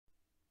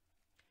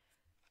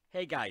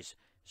Hey guys,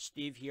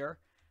 Steve here.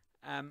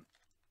 Um,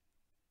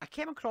 I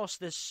came across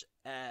this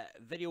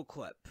video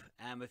clip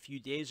a few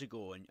days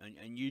ago on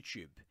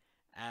YouTube.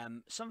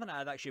 Something I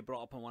had actually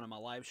brought up on one of my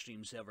live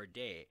streams the other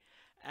day.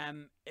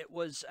 It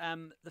was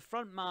the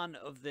front man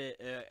of the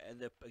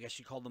I guess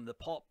you call them the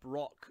pop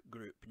rock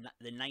group,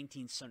 the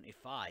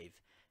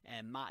 1975,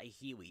 Matty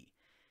Healy,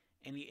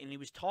 and he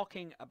was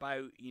talking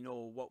about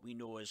what we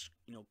know as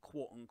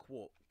quote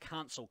unquote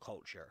cancel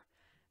culture.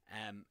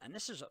 And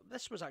this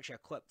was actually a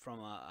clip from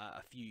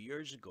a few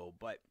years ago,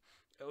 but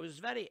it was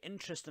very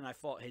interesting. I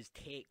thought his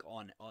take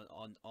on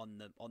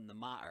the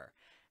matter.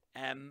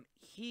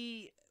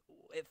 He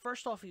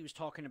First off, he was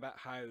talking about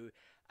how,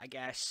 I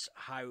guess,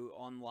 how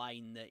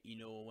online that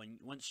when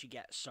once you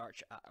get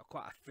such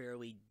quite a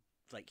fairly,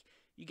 like,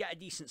 you get a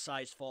decent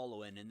sized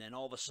following, and then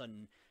all of a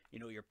sudden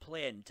you're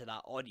playing to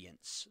that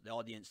audience, the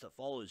audience that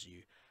follows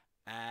you.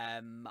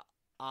 Um,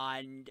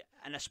 and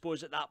I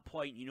suppose at that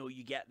point,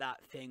 you get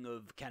that thing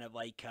of kind of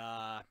like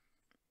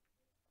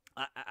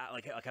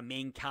like a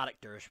main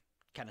character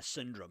kind of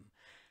syndrome,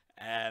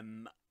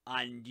 and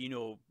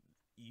you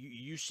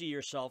see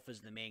yourself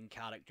as the main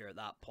character at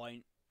that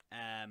point,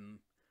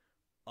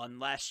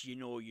 unless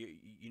you're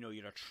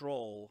a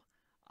troll,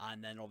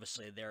 and then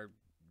obviously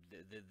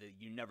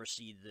you never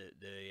see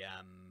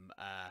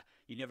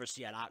you never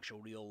see an actual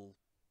real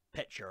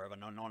picture of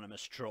an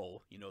anonymous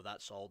troll.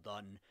 That's all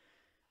done.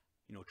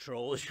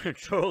 Trolls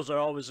trolls are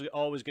always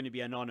going to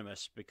be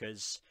anonymous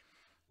because,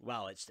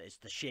 well, it's the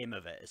shame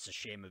of it. It's the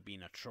shame of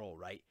being a troll,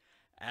 right?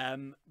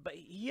 But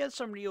he has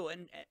some real,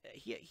 and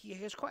he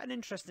has quite an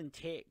interesting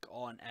take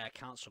on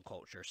cancel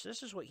culture. So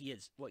this is what he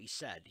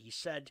said. He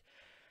said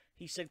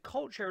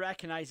culture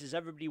recognizes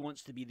everybody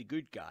wants to be the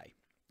good guy,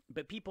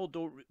 but people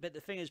don't. But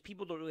the thing is,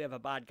 people don't really have a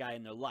bad guy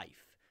in their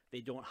life. They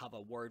don't have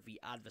a worthy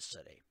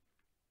adversary.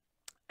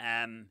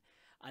 And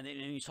then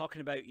he's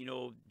talking about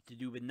to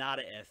do with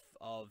narrative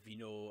of to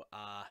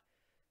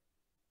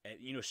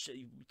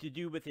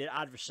do with the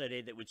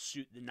adversary that would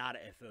suit the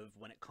narrative of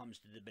when it comes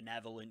to the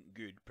benevolent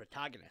good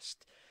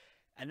protagonist.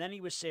 And then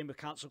he was saying with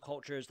cancel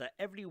culture is that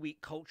every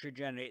week culture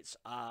generates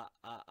a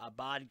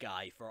bad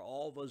guy for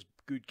all those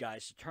good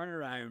guys to turn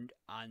around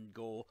and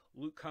go,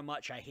 look how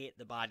much I hate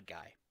the bad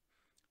guy,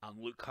 and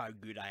look how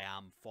good I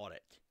am for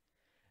it.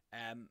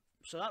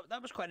 So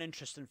that was quite an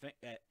interesting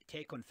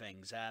take on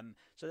things.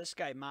 So this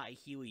guy Matty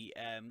Healy,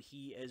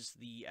 he is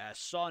the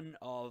son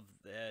of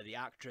the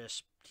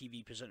actress,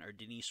 TV presenter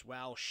Denise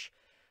Welsh,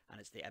 and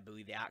it's I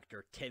believe the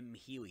actor Tim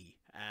Healy.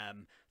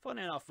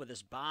 Funny enough, with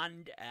this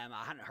band,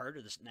 I hadn't heard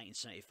of this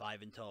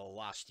 1975 until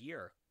last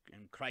year,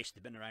 and Christ,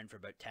 they've been around for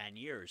about 10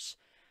 years,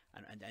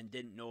 and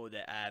didn't know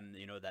that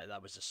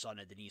that was the son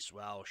of Denise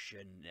Welsh,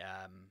 and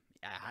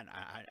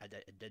I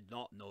did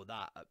not know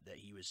that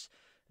he was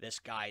this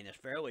guy in this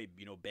fairly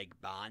big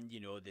band.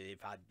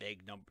 They've had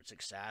big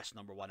success,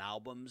 #1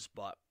 albums,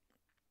 but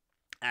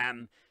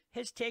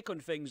his take on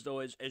things though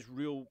is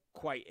real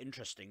quite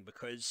interesting,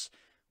 because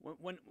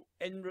when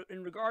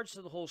in regards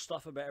to the whole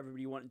stuff about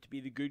everybody wanting to be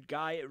the good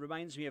guy, it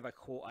reminds me of a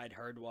quote I'd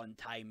heard one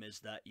time, is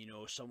that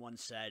someone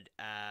said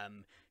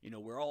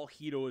we're all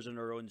heroes in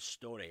our own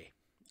story.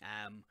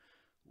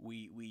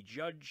 We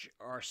judge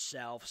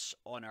ourselves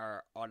on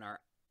our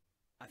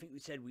I think we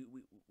said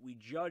we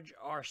judge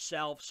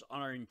ourselves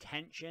on our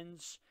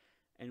intentions,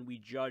 and we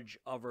judge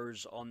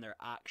others on their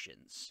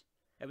actions.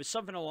 It was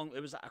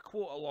a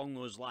quote along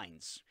those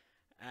lines.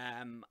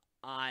 And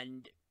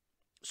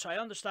so I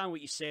understand what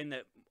you're saying,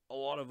 that a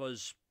lot of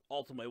us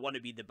ultimately want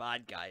to be the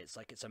bad guy. It's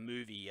like it's a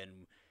movie,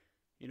 and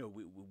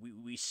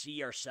we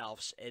see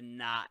ourselves in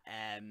that.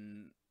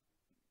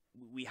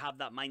 We have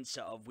that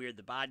mindset of we're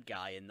the bad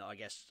guy, and I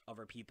guess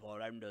other people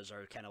around us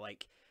are kind of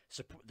like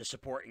the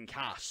supporting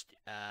cast.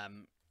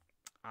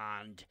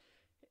 And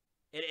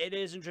it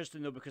is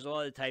interesting though, because a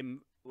lot of the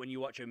time when you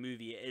watch a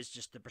movie, it is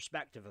just the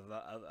perspective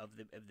of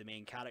the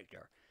main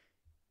character.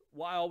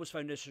 What I always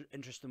found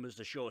interesting was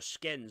the show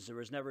Skins. There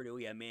was never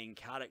really a main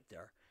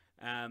character.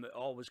 It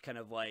always kind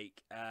of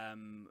like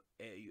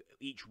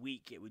each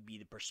week it would be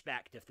the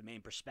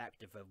main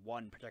perspective of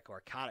one particular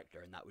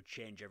character, and that would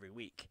change every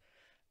week.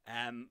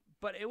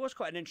 But it was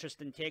quite an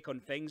interesting take on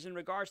things in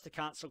regards to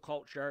cancel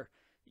culture.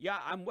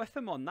 Yeah, I'm with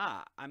him on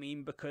that. I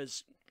mean,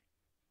 because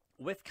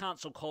with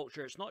cancel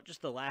culture, it's not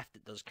just the left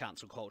that does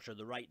cancel culture,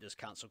 the right does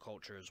cancel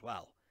culture as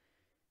well.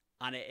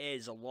 And it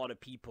is a lot of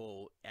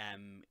people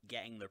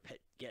getting the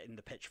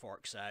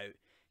pitchforks out,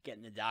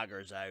 getting the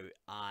daggers out,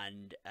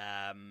 and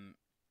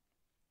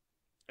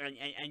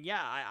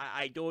yeah,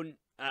 I don't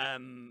I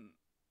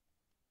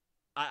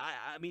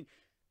mean,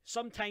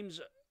 sometimes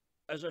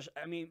I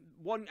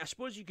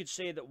suppose you could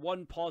say that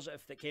one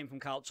positive that came from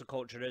cancel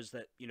culture is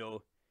that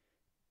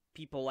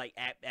people like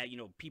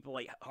people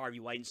like Harvey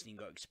Weinstein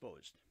got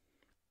exposed.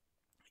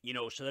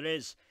 So there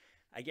is,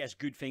 I guess,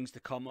 good things to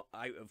come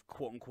out of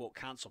quote unquote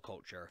cancel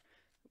culture.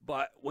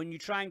 But when you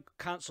try and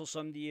cancel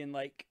somebody and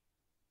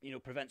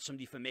prevent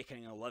somebody from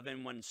making a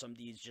living when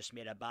somebody's just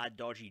made a bad,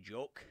 dodgy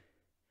joke,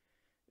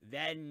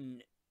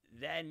 then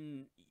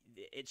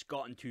it's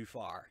gotten too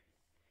far.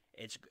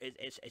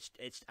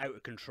 It's out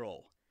of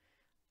control.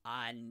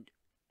 And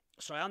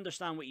so I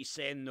understand what he's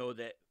saying, though,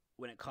 that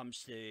when it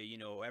comes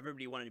to,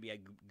 everybody wanting to be a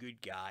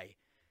good guy,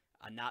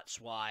 and that's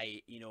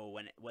why,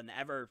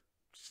 whenever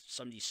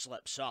somebody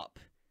slips up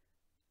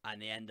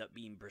and they end up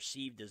being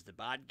perceived as the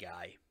bad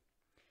guy,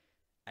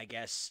 I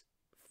guess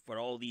for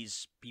all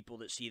these people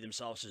that see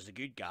themselves as the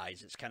good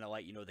guys, it's kind of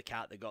like, the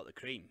cat that got the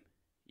cream,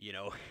 you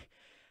know.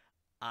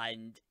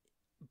 And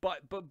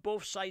but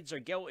both sides are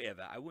guilty of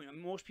it.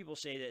 Most people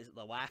say that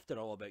the left are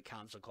all about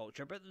cancel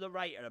culture, but the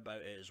right are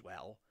about it as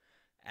well.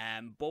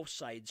 Both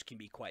sides can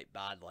be quite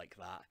bad like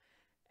that.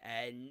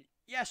 And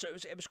yeah, so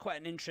it was quite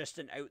an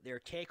interesting out there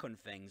take on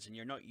things. And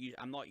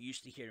I'm not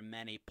used to hearing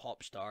many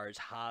pop stars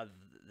have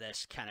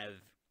this kind of,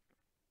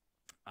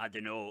 I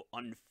don't know,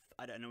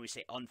 we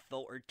say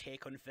unfiltered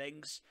take on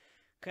things.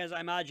 Because I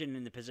imagine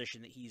in the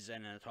position that he's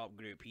in a top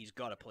group, he's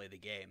got to play the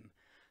game,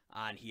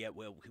 and he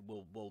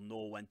will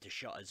know when to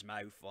shut his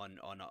mouth on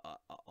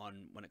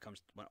when it comes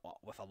to,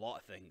 with a lot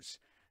of things.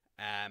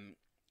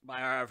 But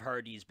I've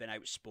heard he's been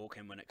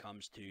outspoken when it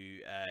comes to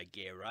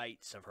gay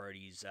rights. I've heard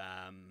he's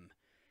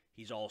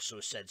also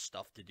said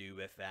stuff to do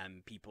with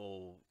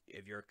people,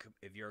 if you're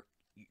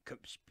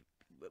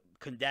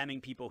condemning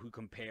people who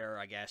compare,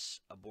 I guess,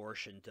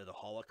 abortion to the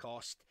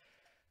Holocaust.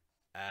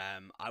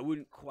 I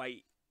wouldn't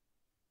quite.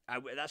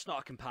 That's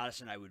not a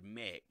comparison I would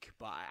make,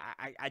 but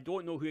I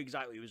don't know who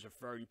exactly he was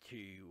referring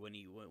to when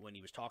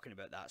he was talking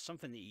about that.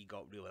 Something that he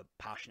got really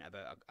passionate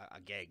about a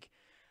gig.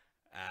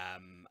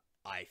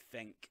 I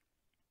think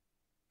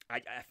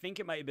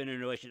it might have been in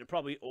relation to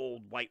probably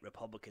old white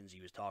Republicans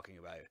he was talking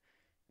about.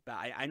 But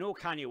I know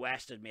Kanye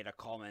West had made a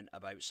comment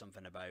about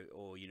something about,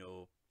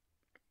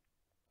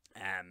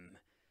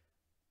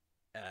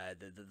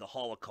 the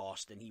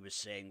Holocaust, and he was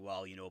saying,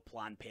 well,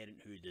 Planned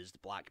Parenthood is the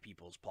black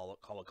people's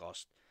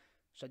Holocaust.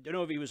 So I don't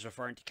know if he was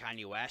referring to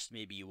Kanye West,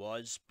 maybe he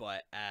was,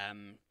 but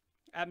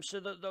so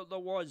there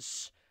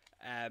was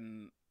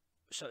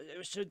so it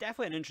was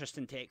definitely an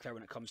interesting take there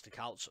when it comes to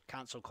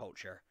cancel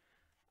culture.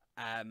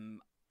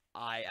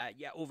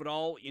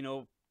 Overall,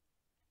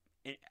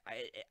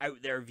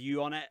 out there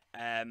view on it.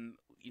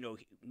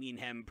 Me and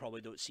him probably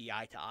don't see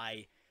eye to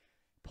eye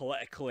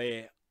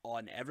politically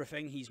on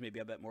everything. He's maybe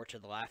a bit more to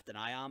the left than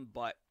I am,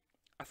 but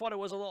I thought it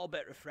was a little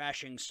bit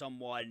refreshing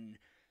someone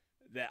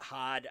that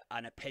had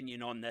an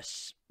opinion on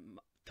this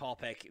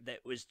topic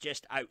that was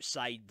just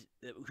outside.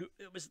 It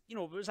was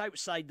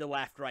outside the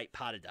left-right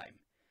paradigm.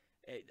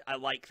 I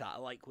like that. I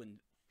like when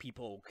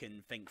people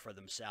can think for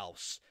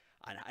themselves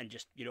and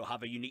just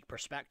have a unique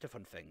perspective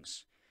on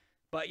things.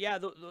 But yeah,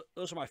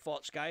 those are my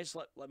thoughts, guys.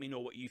 Let me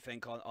know what you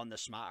think on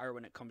this matter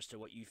when it comes to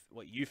what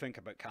you think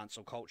about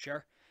cancel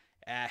culture.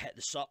 Hit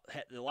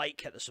the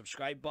like, hit the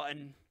subscribe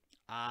button.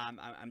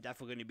 I'm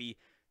definitely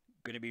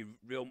going to be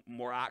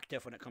more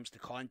active when it comes to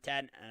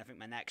content, and I think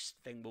my next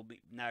thing will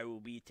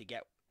be to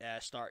get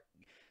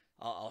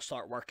I'll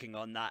start working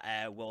on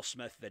that Will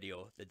Smith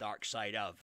video, The Dark Side of.